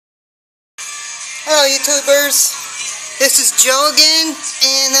Hello YouTubers, this is Joe again,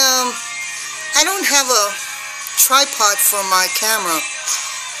 and I don't have a tripod for my camera,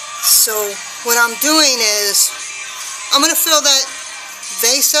 so what I'm doing is I'm going to fill that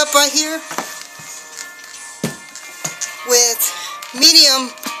vase up right here with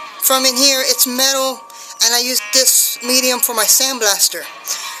medium from in here. It's metal, and I use this medium for my sandblaster,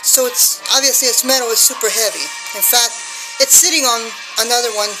 so obviously it's metal, it's super heavy. In fact, it's sitting on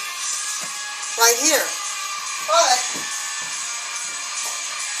another one right here, but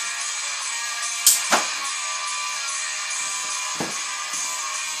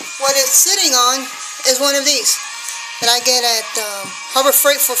what it's sitting on is one of these that I get at Harbor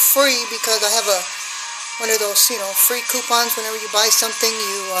Freight for free, because I have one of those, free coupons whenever you buy something.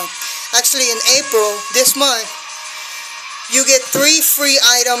 Actually in April this month, you get 3 free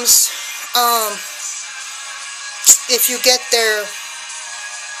items if you get their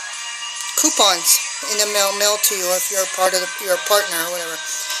coupons in the mail to you, if you're a part of your partner or whatever,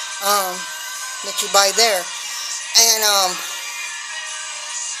 that you buy there. And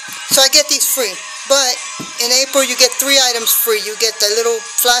so I get these free, but in April you get 3 items free. You get the little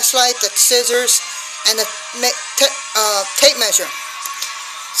flashlight, the scissors, and the tape measure.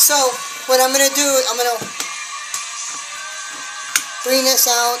 So what I'm going to do, I'm going to bring this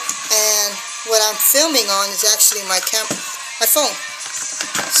out, and what I'm filming on is actually my phone.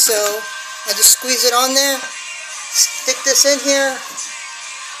 So I just squeeze it on there, stick this in here.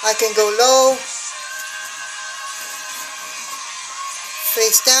 I can go low,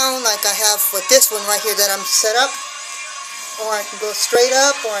 face down like I have with this one right here that I'm set up, or I can go straight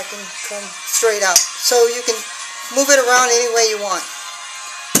up, or I can come straight out. So you can move it around any way you want.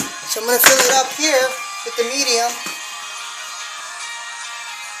 So I'm going to fill it up here with the medium.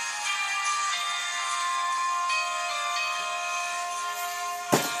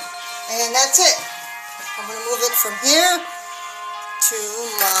 And that's it. I'm going to move it from here to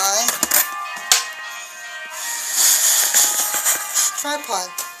my tripod.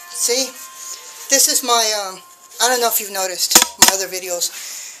 See? This is my, I don't know if you've noticed my other videos,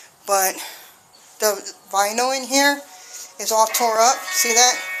 but the vinyl in here is all tore up. See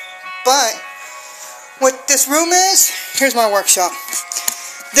that? But what this room is, here's my workshop.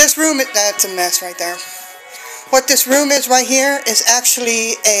 This room, that's a mess right there. What this room is right here is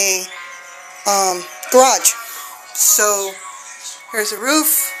actually a garage. So here's a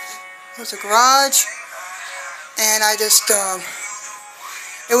roof, here's a garage, and I just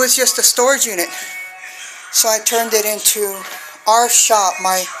it was just a storage unit, so I turned it into our shop.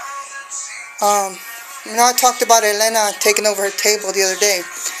 I talked about Elena taking over her table the other day.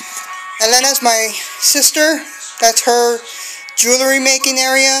 Elena's my sister. That's her jewelry making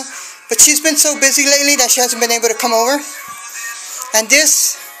area, but she's been so busy lately that she hasn't been able to come over. And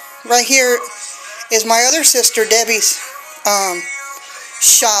this right here is my other sister Debbie's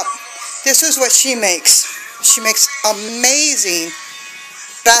shop. This is what she makes. She makes amazing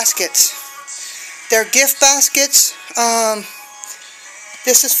baskets. They're gift baskets.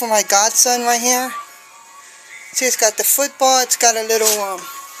 This is for my godson right here. See, it's got the football. It's got a little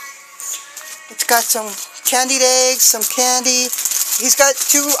it's got some candied eggs, some candy. He's got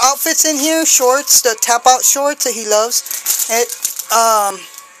 2 outfits in here, shorts, the tap out shorts that he loves. I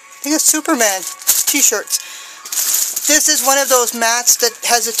think it's Superman t-shirts. This is one of those mats that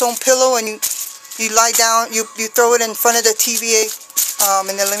has its own pillow, and you lie down, you throw it in front of the TV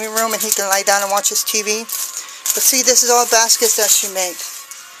in the living room, and he can lie down and watch his TV. But see, this is all baskets that she made.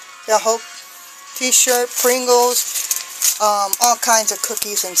 The Hope t-shirt, Pringles, all kinds of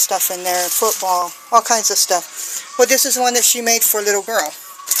cookies and stuff in there, football, all kinds of stuff. Well, this is one that she made for a little girl.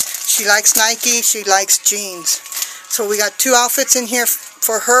 She likes Nike, she likes jeans. So we got 2 outfits in here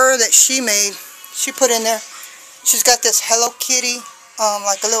for her that she made. She put in there. She's got this Hello Kitty,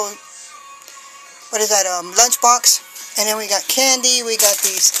 like a little, what is that, lunchbox. And then we got candy. We got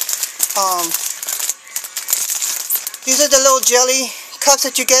these are the little jelly cups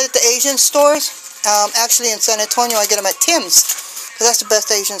that you get at the Asian stores. Actually in San Antonio I get them at Tim's, because that's the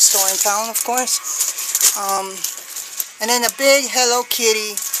best Asian store in town, of course. And then a big Hello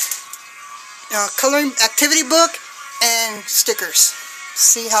Kitty coloring activity book and stickers.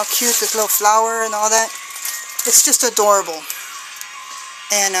 See how cute this little flower and all that? It's just adorable.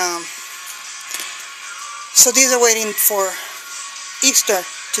 And so these are waiting for Easter,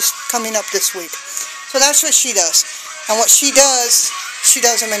 just coming up this week. So that's what she does. And what she does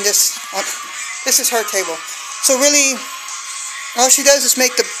them in this. This is her table. So really, all she does is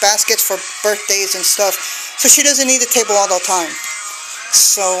make the baskets for birthdays and stuff. So she doesn't need the table all the time.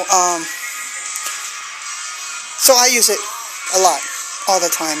 So I use it a lot, all the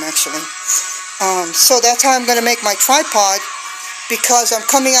time actually. So that's how I'm going to make my tripod, because I'm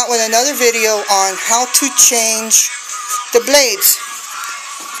coming out with another video on how to change the blades.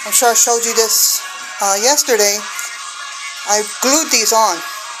 I'm sure I showed you this yesterday. I glued these on,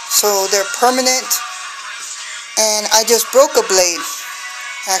 so they're permanent, and I just broke a blade,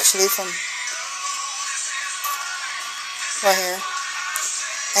 actually, from right here,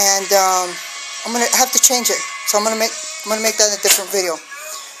 and I'm gonna have to change it, so I'm gonna make that in a different video.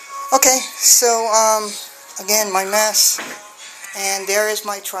 Okay, so again, my mess, and there is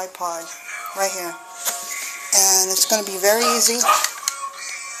my tripod right here, and it's gonna be very easy.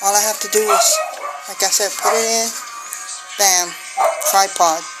 All I have to do is, like I said, put it in, bam,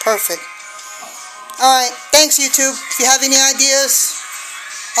 tripod, perfect. Alright, thanks YouTube. If you have any ideas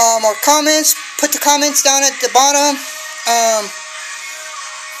or comments, put the comments down at the bottom.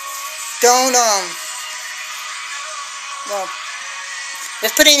 Well,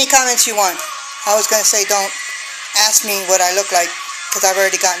 just put any comments you want. I was going to say don't ask me what I look like, because I've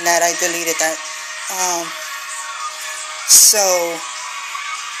already gotten that. I deleted that.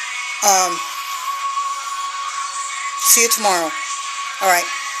 See you tomorrow. Alright,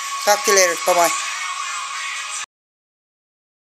 talk to you later. Bye-bye.